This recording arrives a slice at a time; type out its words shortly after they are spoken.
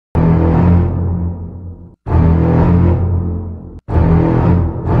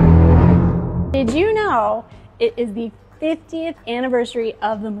now it is the 50th anniversary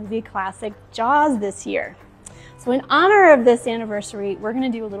of the movie classic Jaws this year. So in honor of this anniversary, we're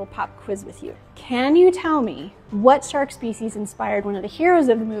going to do a little pop quiz with you. Can you tell me what shark species inspired one of the heroes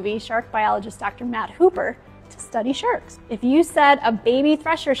of the movie, shark biologist Dr. Matt Hooper, to study sharks? If you said a baby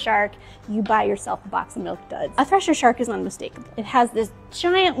thresher shark, you buy yourself a box of Milk Duds. A thresher shark is unmistakable. It has this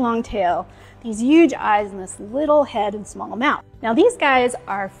giant long tail, these huge eyes, and this little head and small mouth. Now these guys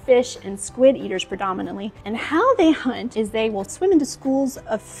are fish and squid eaters predominantly, and how they hunt is they will swim into schools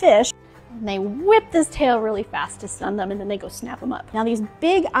of fish and they whip this tail really fast to stun them, and then they go snap them up. Now these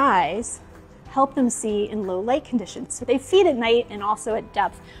big eyes help them see in low light conditions. So they feed at night and also at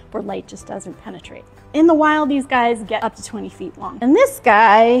depth where light just doesn't penetrate. In the wild, these guys get up to 20 feet long. And this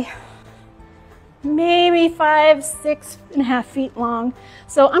guy, maybe 6.5 feet long.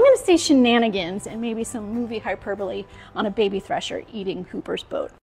 So I'm gonna say shenanigans and maybe some movie hyperbole on a baby thresher eating Hooper's boat.